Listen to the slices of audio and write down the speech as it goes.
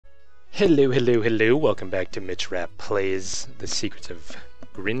Hello, hello, hello. Welcome back to Mitch Rapp Plays The Secrets of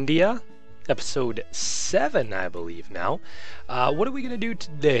Grindea. Episode 7, I believe now. What are we going to do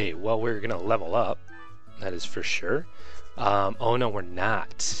today? Well, we're going to level up. That is for sure. Oh, no, we're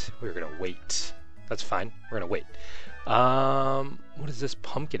not. We're going to wait. That's fine. We're going to wait. What is this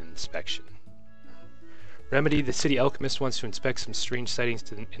pumpkin inspection? Remedy, the city alchemist wants to inspect some strange sightings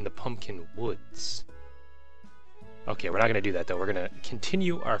in the pumpkin woods. Okay, we're not going to do that, though. We're going to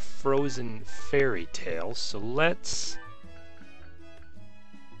continue our frozen fairy tale. So let's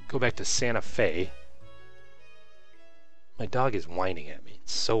go back to Santa Fe. My dog is whining at me.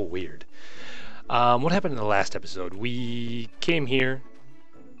 It's so weird. What happened in the last episode? We came here.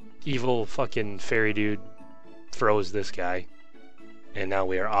 Evil fucking fairy dude froze this guy. And now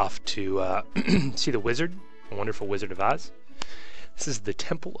we are off to see the wizard. A wonderful Wizard of Oz. This is the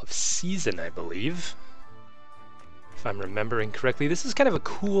Temple of Seasonne, I believe. If I'm remembering correctly. This is kind of a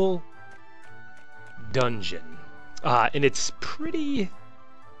cool dungeon. And it's pretty...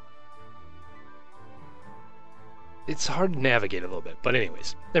 It's hard to navigate a little bit. But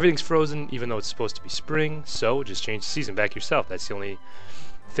anyways, everything's frozen even though it's supposed to be spring. So just change the season back yourself. That's the only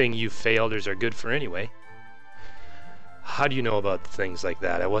thing you Fey Elders are good for anyway. How do you know about things like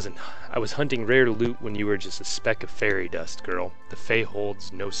that? I was hunting rare loot when you were just a speck of fairy dust, girl. The Fae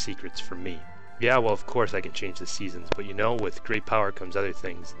holds no secrets from me. Yeah, well, of course I can change the seasons, but you know, with great power comes other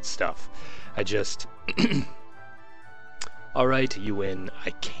things and stuff. I just... Alright, you win. I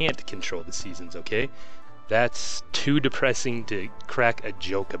can't control the seasons, okay? That's too depressing to crack a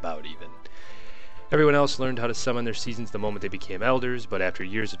joke about, even. Everyone else learned how to summon their seasons the moment they became elders, but after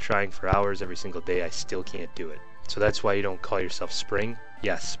years of trying for hours every single day, I still can't do it. So that's why you don't call yourself spring?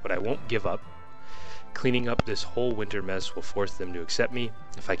 Yes, but I won't give up. Cleaning up this whole winter mess will force them to accept me.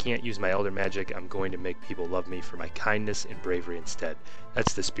 If I can't use my elder magic, I'm going to make people love me for my kindness and bravery instead.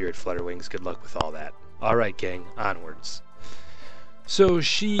 That's the spirit, Flutterwings. Good luck with all that. Alright, gang, onwards. So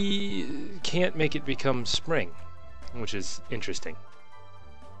she can't make it become spring, which is interesting.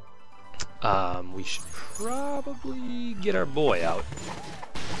 We should probably get our boy out.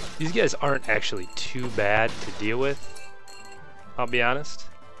 These guys aren't actually too bad to deal with, I'll be honest.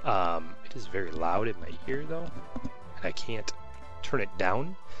 It is very loud in my ear, though, and I can't turn it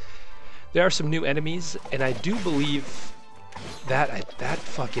down. There are some new enemies, and I do believe that that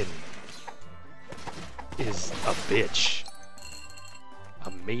fucking is a bitch.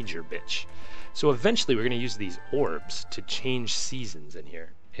 A major bitch. So eventually we're going to use these orbs to change seasons in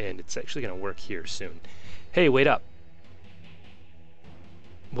here, and it's actually going to work here soon. Hey, wait up.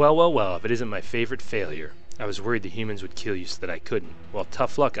 Well, well, well, if it isn't my favorite failure. I was worried the humans would kill you so that I couldn't. Well,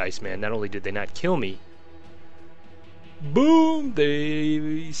 tough luck, Iceman. Not only did they not kill me, boom!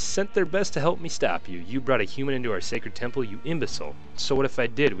 They sent their best to help me stop you. You brought a human into our sacred temple, you imbecile. So what if I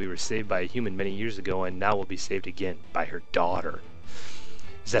did? We were saved by a human many years ago, and now we'll be saved again by her daughter.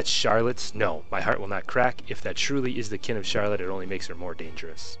 Is that Charlotte's? No, my heart will not crack. If that truly is the kin of Charlotte, it only makes her more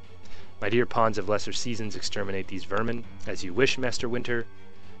dangerous. My dear pawns of lesser seasons, exterminate these vermin. As you wish, Master Winter.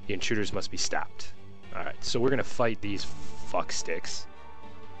 The intruders must be stopped. Alright, so we're gonna fight these fucksticks.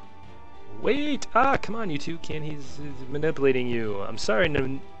 Wait! Ah, come on, you two. Can't he's manipulating you. I'm sorry,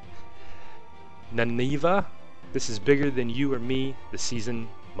 Naniva. This is bigger than you or me. The season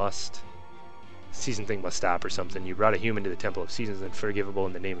thing must stop or something. You brought a human to the Temple of Seasons, unforgivable.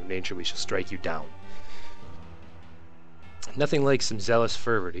 In the name of nature, we shall strike you down. Nothing like some zealous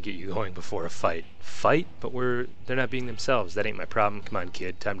fervor to get you going before a fight. Fight? But they're not being themselves. That ain't my problem. Come on,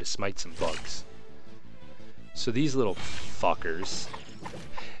 kid. Time to smite some bugs. So these little fuckers.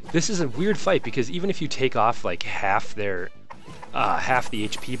 This is a weird fight because even if you take off like half the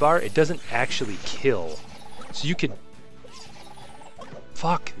HP bar, it doesn't actually kill. So you could...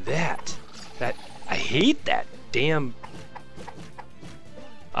 Fuck that. I hate that damn...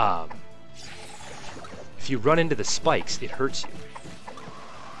 If you run into the spikes, it hurts you.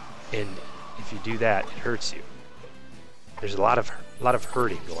 And if you do that, it hurts you. There's a lot of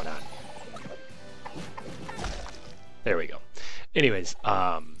hurting going on. There we go. Anyways,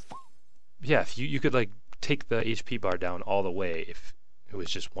 yeah, if you could like take the HP bar down all the way if it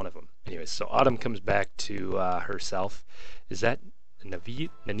was just one of them. Anyways, so Autumn comes back to herself. Is that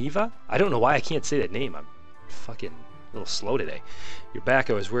Naniva? I don't know why I can't say that name. I'm fucking a little slow today. You're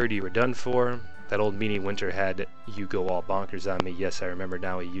back. I was worried you were done for. That old meanie Winter had you go all bonkers on me. Yes, I remember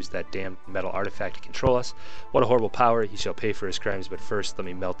now. He used that damn metal artifact to control us. What a horrible power. He shall pay for his crimes, but first let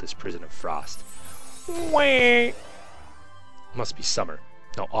me melt this prison of frost. Wait. Must be summer.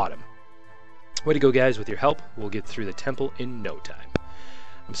 No, autumn. Way to go, guys. With your help, we'll get through the temple in no time.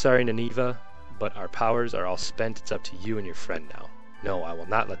 I'm sorry, Naniva, but our powers are all spent. It's up to you and your friend now. No, I will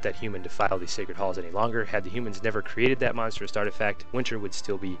not let that human defile these sacred halls any longer. Had the humans never created that monstrous artifact, winter would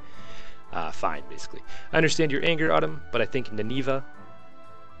still be fine, basically. I understand your anger, Autumn, but I think Nineveh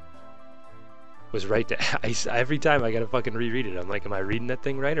was right to... every time I gotta fucking reread it, I'm like, am I reading that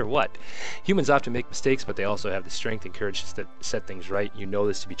thing right or what? Humans often make mistakes, but they also have the strength and courage to set things right. You know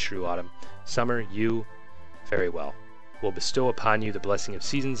this to be true, Autumn. Summer, you, very well, will bestow upon you the blessing of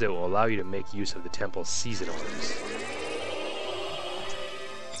seasons that will allow you to make use of the Temple of Seasonne orbs.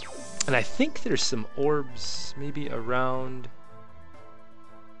 And I think there's some orbs maybe around...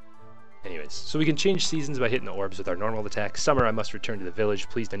 Anyways, so we can change seasons by hitting the orbs with our normal attack. Summer, I must return to the village.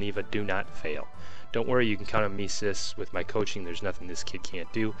 Please, Nineveh, do not fail. Don't worry, you can count on me, sis. With my coaching, there's nothing this kid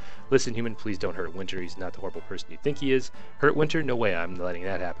can't do. Listen, human, please don't hurt Winter. He's not the horrible person you think he is. Hurt Winter? No way I'm letting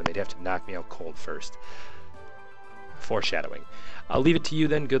that happen. They'd have to knock me out cold first. Foreshadowing. I'll leave it to you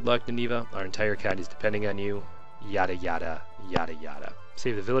then. Good luck, Nineveh. Our entire kind is depending on you. Yada, yada, yada, yada.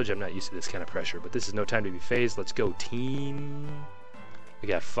 Save the village. I'm not used to this kind of pressure, but this is no time to be phased. Let's go, team. We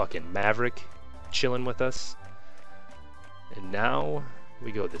got fucking Maverick chilling with us. And now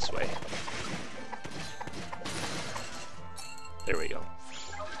we go this way. There we go.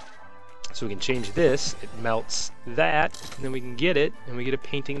 So we can change this. It melts that. And then we can get it. And we get a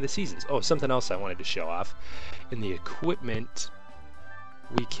painting of the seasons. Oh, something else I wanted to show off. In the equipment,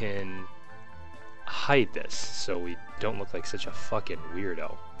 we can hide this. So we don't look like such a fucking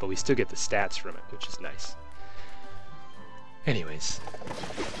weirdo. But we still get the stats from it, which is nice. Anyways.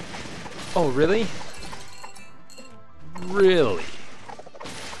 Oh, really? Really?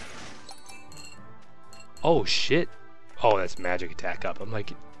 Oh, shit. Oh, that's magic attack up. I'm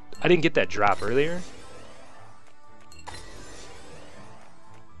like, I didn't get that drop earlier.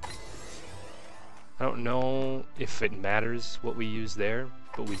 I don't know if it matters what we use there,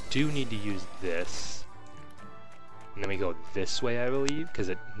 but we do need to use this. And then we go this way, I believe, because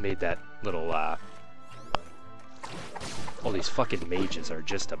it made that little, all these fucking mages are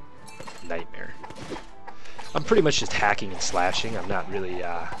just a nightmare. I'm pretty much just hacking and slashing. I'm not really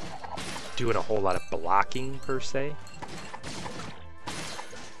doing a whole lot of blocking per se.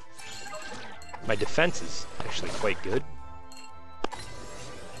 My defense is actually quite good.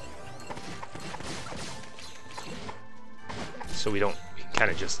 So we can kind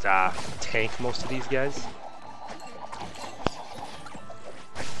of just tank most of these guys.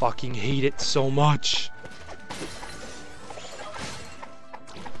 I fucking hate it so much.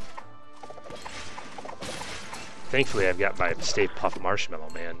 Thankfully, I've got my Stay Puft Marshmallow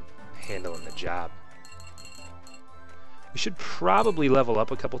Man handling the job. We should probably level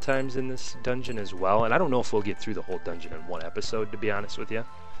up a couple times in this dungeon as well, and I don't know if we'll get through the whole dungeon in one episode, to be honest with you.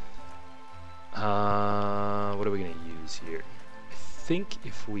 What are we going to use here? I think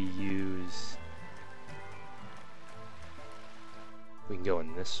if we use... We can go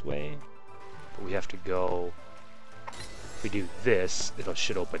in this way, but we have to go... If we do this, it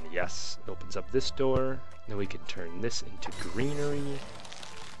should open, yes. It opens up this door. Then we can turn this into greenery.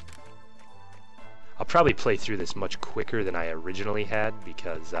 I'll probably play through this much quicker than I originally had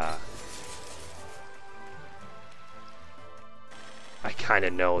because I kind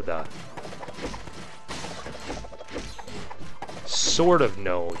of know sort of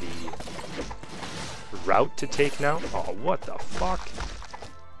know the route to take now. Oh, what the fuck?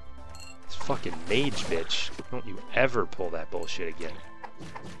 This fucking mage bitch. Don't you ever pull that bullshit again.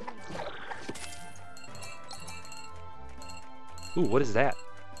 Ooh, what is that?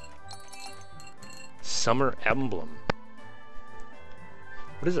 Summer Emblem.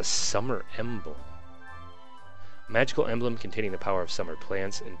 What is a summer emblem? A magical emblem containing the power of summer.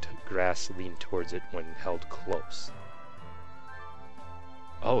 Plants and grass lean towards it when held close.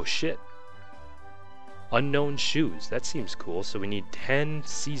 Oh shit. Unknown shoes. That seems cool. So we need 10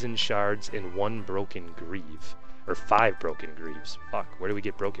 season shards and 1 broken greave. Or 5 broken greaves. Fuck, where do we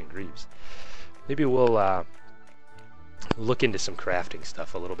get broken greaves? Maybe we'll look into some crafting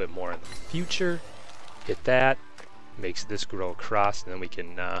stuff a little bit more in the future. Hit that, makes this grow across, and then we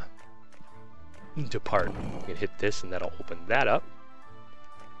can depart. We can hit this, and that'll open that up.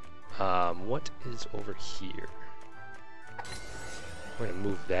 What is over here? We're going to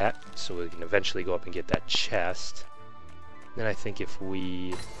move that so we can eventually go up and get that chest. Then I think if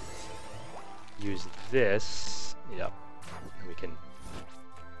we use this, yep, we can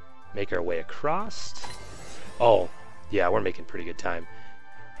make our way across. Oh, yeah, we're making pretty good time.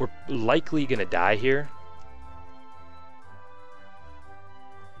 We're likely gonna die here,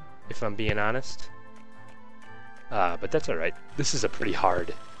 if I'm being honest. But that's alright. This is a pretty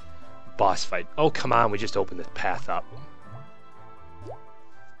hard boss fight. Oh, come on, we just opened the path up.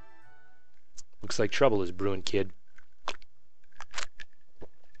 Looks like trouble is brewing, kid.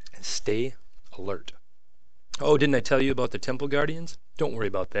 Stay alert. Oh, didn't I tell you about the Temple Guardians? Don't worry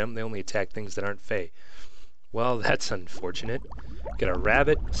about them. They only attack things that aren't Fey. Well, that's unfortunate. Got a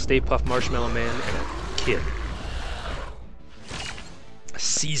rabbit, Stay Puft Marshmallow Man, and a kid. A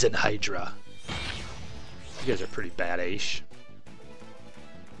Seasonne Hydra. You guys are pretty bad-ish.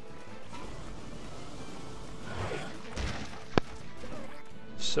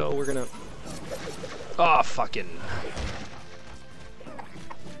 So we're gonna... Oh, fucking...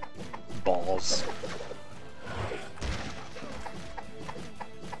 balls.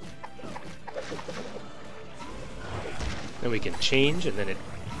 Then we can change, and then it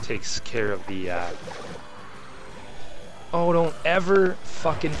takes care of the, Oh, don't ever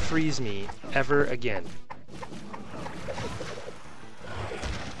fucking freeze me ever again.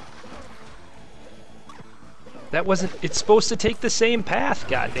 That wasn't... It's supposed to take the same path,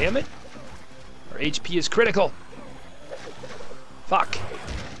 goddammit. Our HP is critical. Fuck.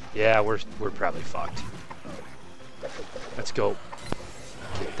 Yeah, we're probably fucked. Let's go.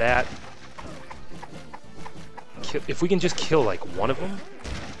 Get that. If we can just kill like one of them,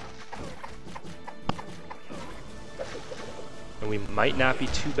 and we might not be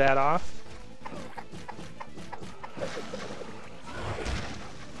too bad off.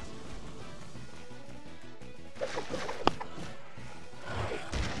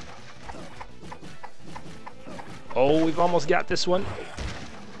 Oh, we've almost got this one.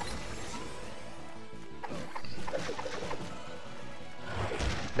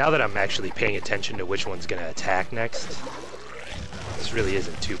 Now that I'm actually paying attention to which one's going to attack next, this really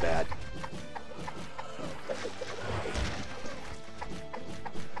isn't too bad.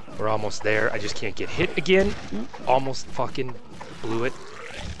 We're almost there. I just can't get hit again. Ooh, almost fucking blew it.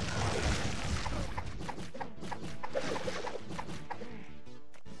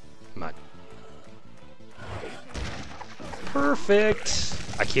 Come on. Perfect.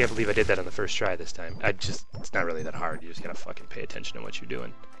 I can't believe I did that on the first try this time. It's not really that hard. You just gotta fucking pay attention to what you're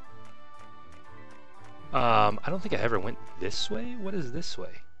doing. I don't think I ever went this way. What is this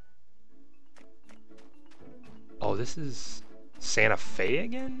way? Oh, this is Santa Fe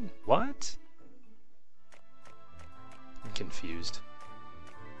again? What? I'm confused.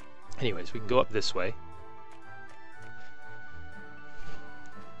 Anyways, we can go up this way.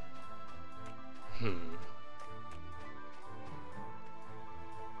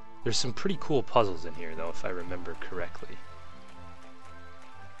 There's some pretty cool puzzles in here, though, if I remember correctly.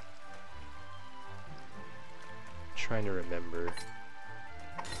 I'm trying to remember.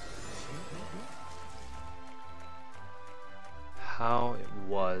 How it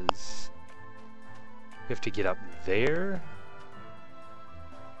was. We have to get up there?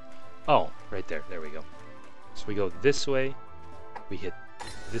 Oh, right there. There we go. So we go this way. We hit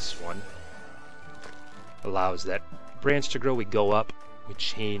this one. Allows that branch to grow. We go up. We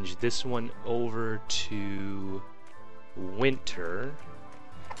change this one over to winter,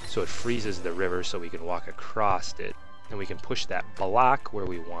 so it freezes the river so we can walk across it, and we can push that block where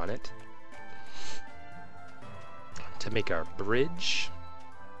we want it to make our bridge.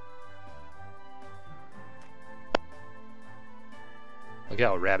 Look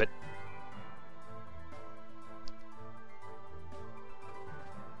out, rabbit.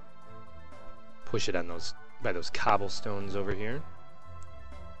 Push it on those by those cobblestones over here.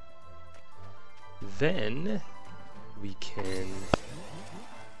 Then we can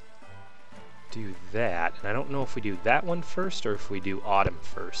do that, and I don't know if we do that one first or if we do autumn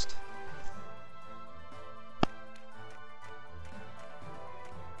first.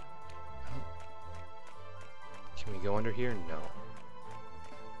 Can we go under here? No.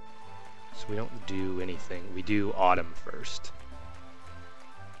 So we don't do anything. We do autumn first.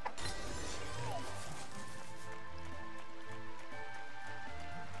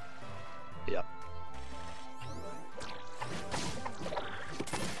 Yep.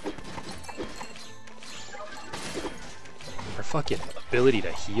 Our fucking ability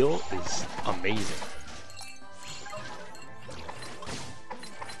to heal is amazing.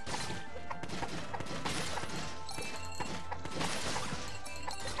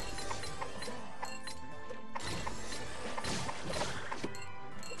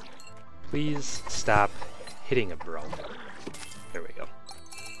 Please stop hitting a bro. There we go.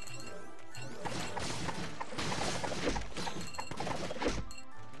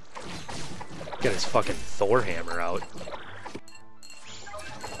 Got his fucking Thor hammer out.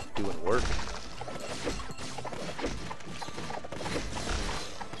 Doing work.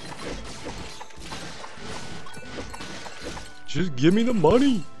 Just give me the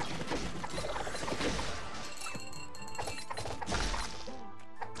money.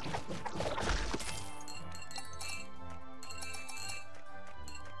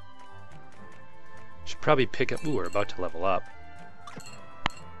 probably pick up... Ooh, we're about to level up.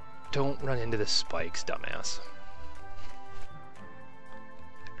 Don't run into the spikes, dumbass.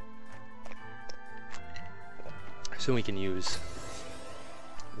 So we can use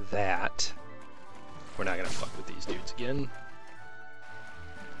that. We're not gonna fuck with these dudes again.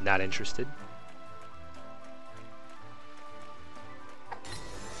 Not interested.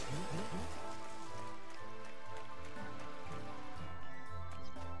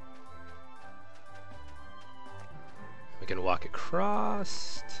 We can walk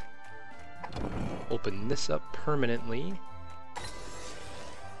across. Open this up permanently.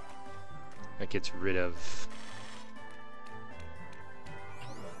 That gets rid of...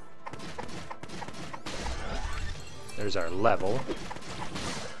 There's our level,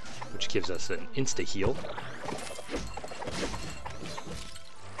 which gives us an insta-heal.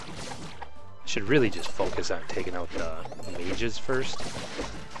 Should really just focus on taking out the mages first,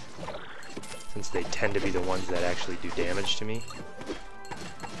 since they tend to be the ones that actually do damage to me.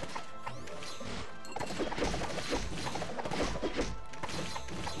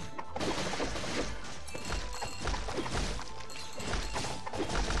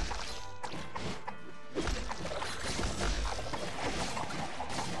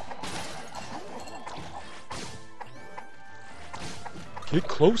 Get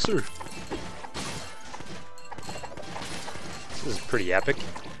closer! This is pretty epic.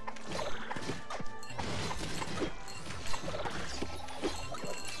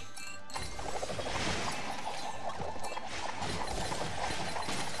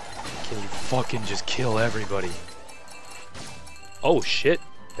 Can you fucking just kill everybody? Oh shit!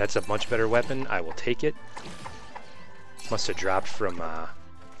 That's a much better weapon. I will take it. Must have dropped from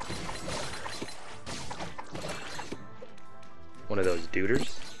one of those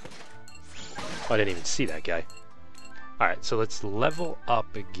duders. Oh, I didn't even see that guy. Alright, so let's level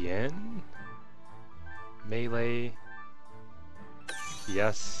up again. Melee.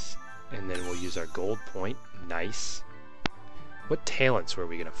 Yes. And then we'll use our gold point. Nice. What talents were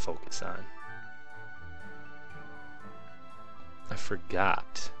we going to focus on? I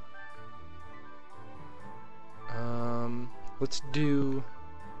forgot. Let's do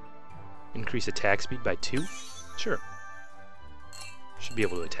increase attack speed by 2. Sure. Should be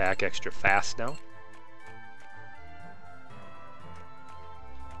able to attack extra fast now.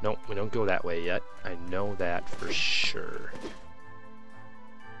 Nope, we don't go that way yet. I know that for sure.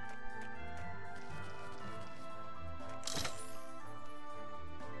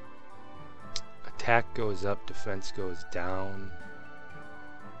 Attack goes up, defense goes down.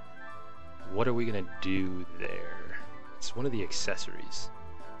 What are we gonna do there? It's one of the accessories.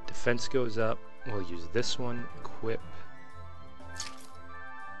 Defense goes up. We'll use this one. Equip.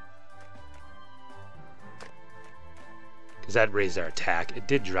 Because that raised our attack. It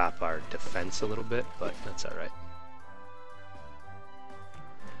did drop our defense a little bit, but that's alright.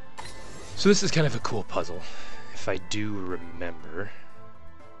 So this is kind of a cool puzzle, if I do remember.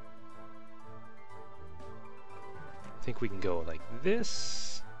 I think we can go like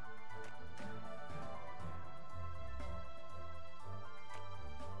this.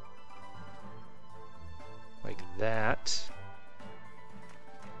 Like that.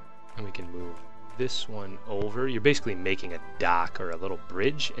 And we can move this one over. You're basically making a dock or a little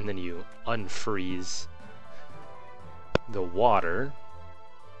bridge, and then you unfreeze the water.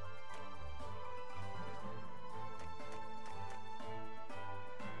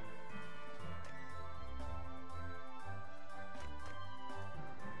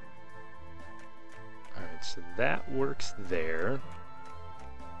 Alright, so that works there.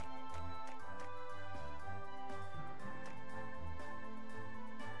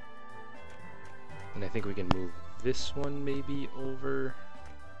 And I think we can move this one maybe over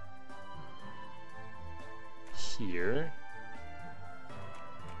here.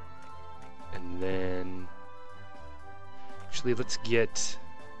 And then actually let's go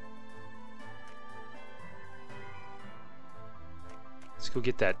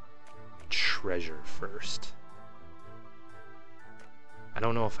get that treasure first. I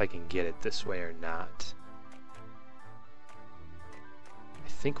don't know if I can get it this way or not. I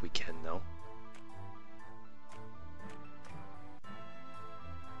think we can though.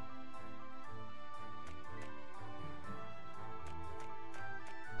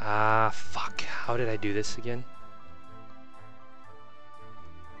 Fuck. How did I do this again?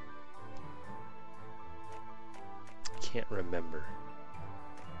 Can't remember.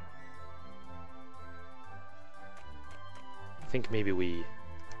 I think maybe we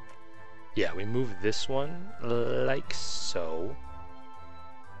move this one like so.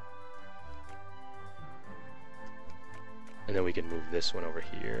 And then we can move this one over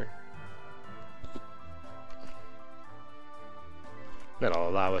here. That'll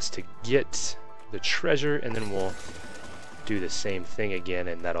allow us to get the treasure, and then we'll do the same thing again,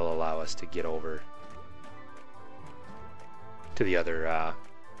 and that'll allow us to get over to the other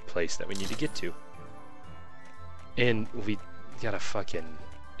place that we need to get to. And we gotta fucking...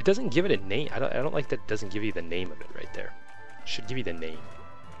 It doesn't give it a name. I don't like that it doesn't give you the name of it right there. It should give you the name.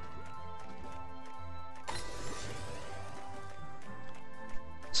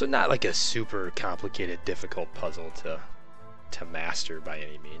 So not like a super complicated, difficult puzzle to master by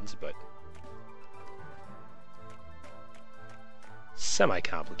any means, but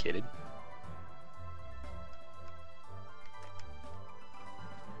semi-complicated.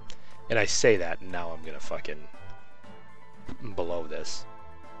 And I say that, and now I'm gonna fucking blow this.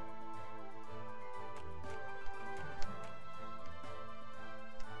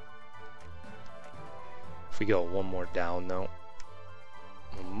 If we go one more down though.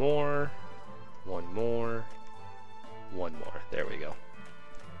 One more, one more, one more. There we go.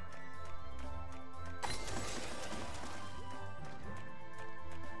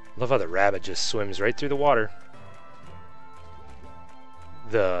 Love how the rabbit just swims right through the water.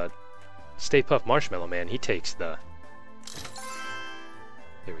 The Stay Puft Marshmallow Man, he takes the...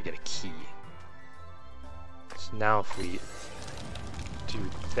 There, we get a key. So now if we do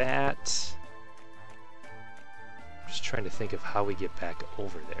that... I'm just trying to think of how we get back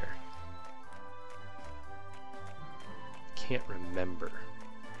over there. Can't remember.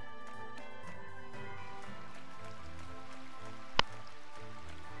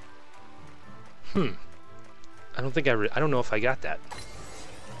 I don't think I don't know if I got that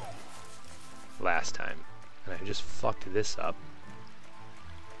last time, and I just fucked this up.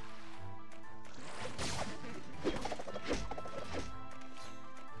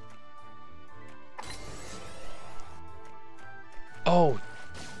 Oh,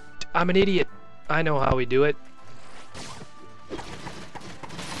 I'm an idiot. I know how we do it.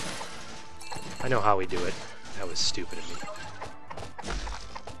 I know how we do it. That was stupid of me.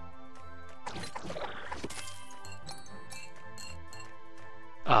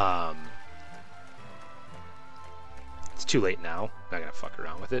 It's too late now. Not gonna fuck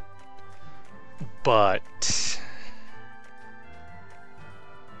around with it. But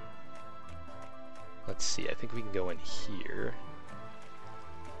let's see. I think we can go in here.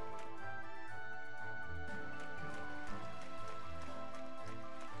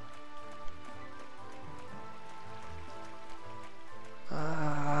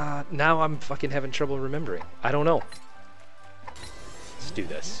 Now I'm fucking having trouble remembering. I don't know. Let's do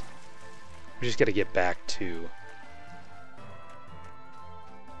this. We just gotta get back to...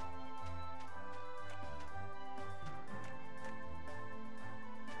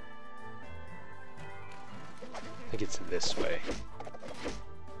 I think it's this way.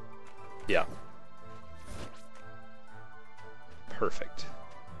 Yeah. Perfect.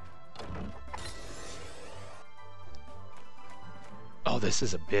 Oh, this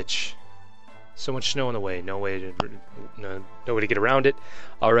is a bitch. So much snow in the way. No way to get around it.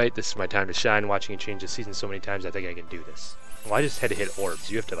 Alright, this is my time to shine. Watching it change the season so many times, I think I can do this. Well, I just had to hit orbs.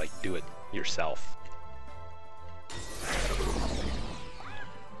 You have to, like, do it yourself.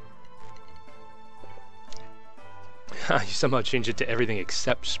 You somehow changed it to everything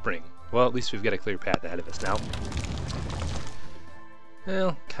except spring. Well, at least we've got a clear path ahead of us now.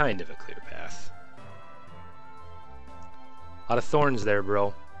 Well, kind of a clear path. A lot of thorns there,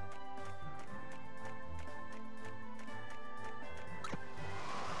 bro.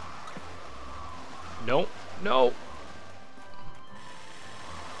 No, no.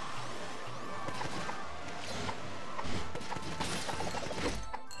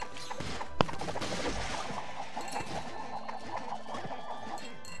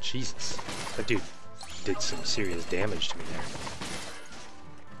 Jesus, that dude did some serious damage to me there.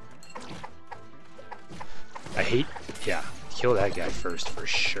 I hate, yeah, kill that guy first for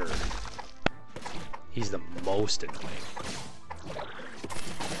sure. He's the most annoying.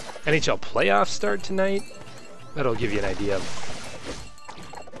 NHL playoffs start tonight. That'll give you an idea of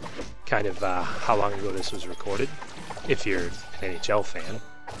kind of how long ago this was recorded, if you're an NHL fan.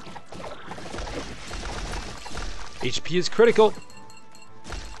 HP is critical.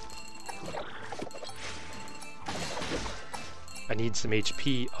 I need some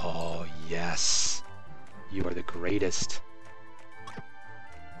HP. Oh, yes. You are the greatest.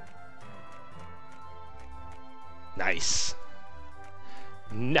 Nice.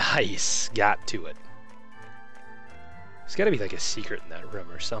 Nice. Got to it. There's got to be like a secret in that room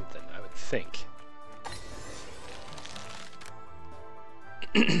or something, I would think.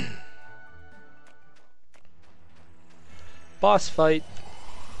 Boss fight.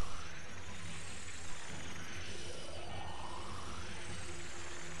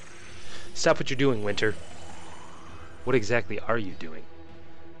 Stop what you're doing, Winter. What exactly are you doing?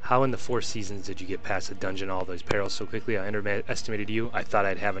 How in the 4 seasons did you get past the dungeon all those perils so quickly? I underestimated you. I thought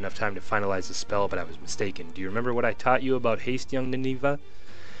I'd have enough time to finalize the spell, but I was mistaken. Do you remember what I taught you about haste, young Nineveh?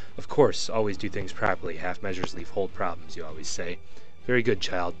 Of course, always do things properly. Half measures leave whole problems, you always say. Very good,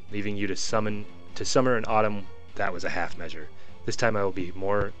 child. Leaving you to summer and autumn, that was a half measure. This time I will be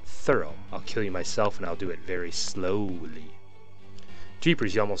more thorough. I'll kill you myself, and I'll do it very slowly.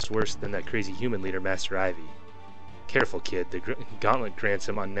 Jeepers, you're almost worse than that crazy human leader, Master Ivy. Careful, kid. The gauntlet grants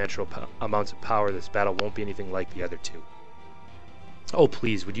him unnatural amounts of power. This battle won't be anything like the other two. Oh,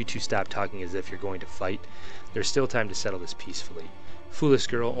 please, would you two stop talking as if you're going to fight? There's still time to settle this peacefully. Foolish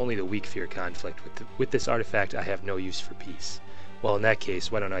girl, only the weak fear conflict. With this artifact, I have no use for peace. Well, in that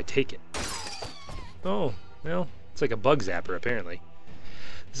case, why don't I take it? Oh, well, it's like a bug zapper, apparently.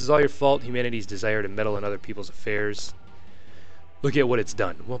 This is all your fault, humanity's desire to meddle in other people's affairs. Look at what it's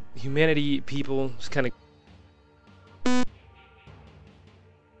done. Well, humanity, people, is kind of...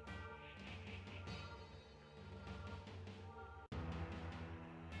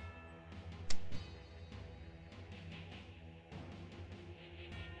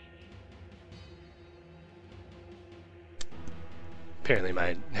 Apparently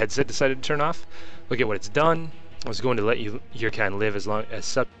my headset decided to turn off. Look at what it's done. I was going to let your kind live as long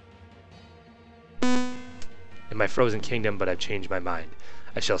as in my frozen kingdom, but I've changed my mind.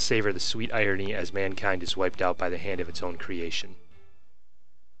 I shall savor the sweet irony as mankind is wiped out by the hand of its own creation.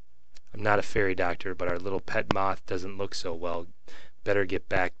 I'm not a fairy doctor, but our little pet moth doesn't look so well. Better get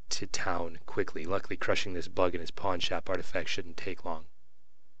back to town quickly. Luckily, crushing this bug in his pawn shop artifact shouldn't take long.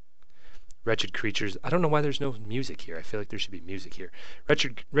 Wretched creatures. I don't know why there's no music here. I feel like there should be music here.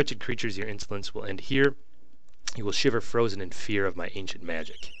 Wretched creatures, your insolence will end here. You will shiver frozen in fear of my ancient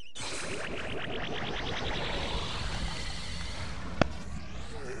magic.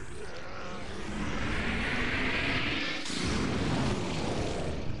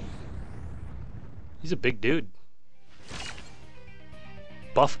 He's a big dude.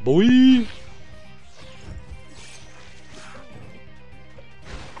 Buff boy!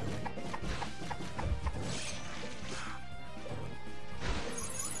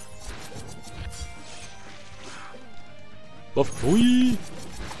 Buff boy!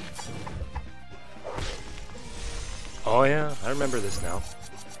 Oh yeah, I remember this now.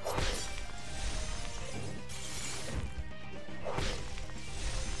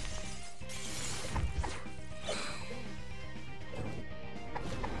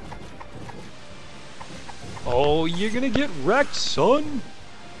 Oh, you're gonna get wrecked, son!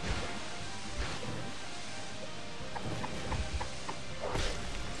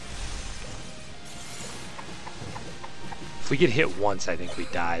 If we get hit once, I think we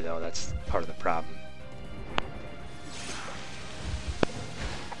die, though. That's part of the problem.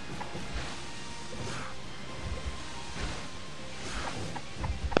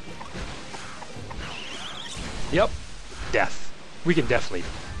 Yep. Death. We can definitely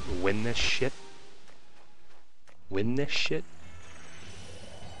win this shit. Win this shit?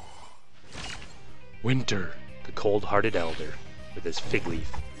 Winter, the cold-hearted elder, with his fig leaf.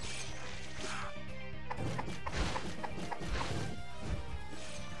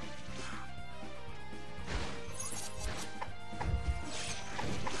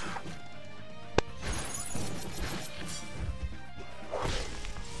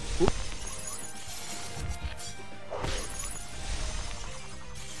 Oop.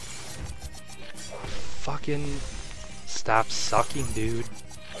 Fucking stop sucking, dude.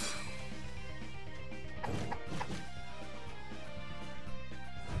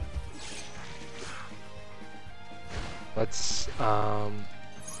 Let's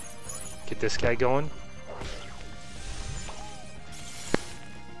get this guy going.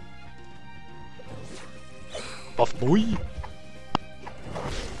 Buff boy.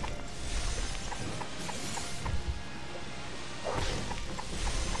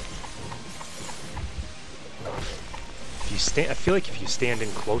 I feel like if you stand in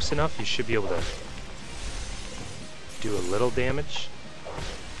close enough, you should be able to do a little damage.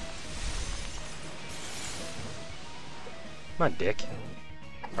 Come on, dick.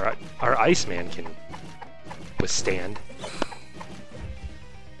 Our Iceman can withstand.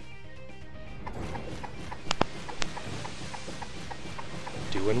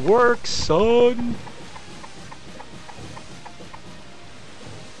 Doing work, son!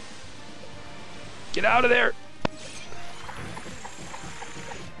 Get out of there!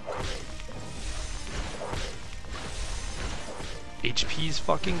 HP's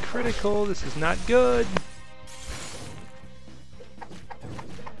fucking critical. This is not good.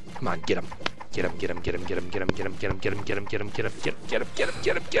 Come on, get him.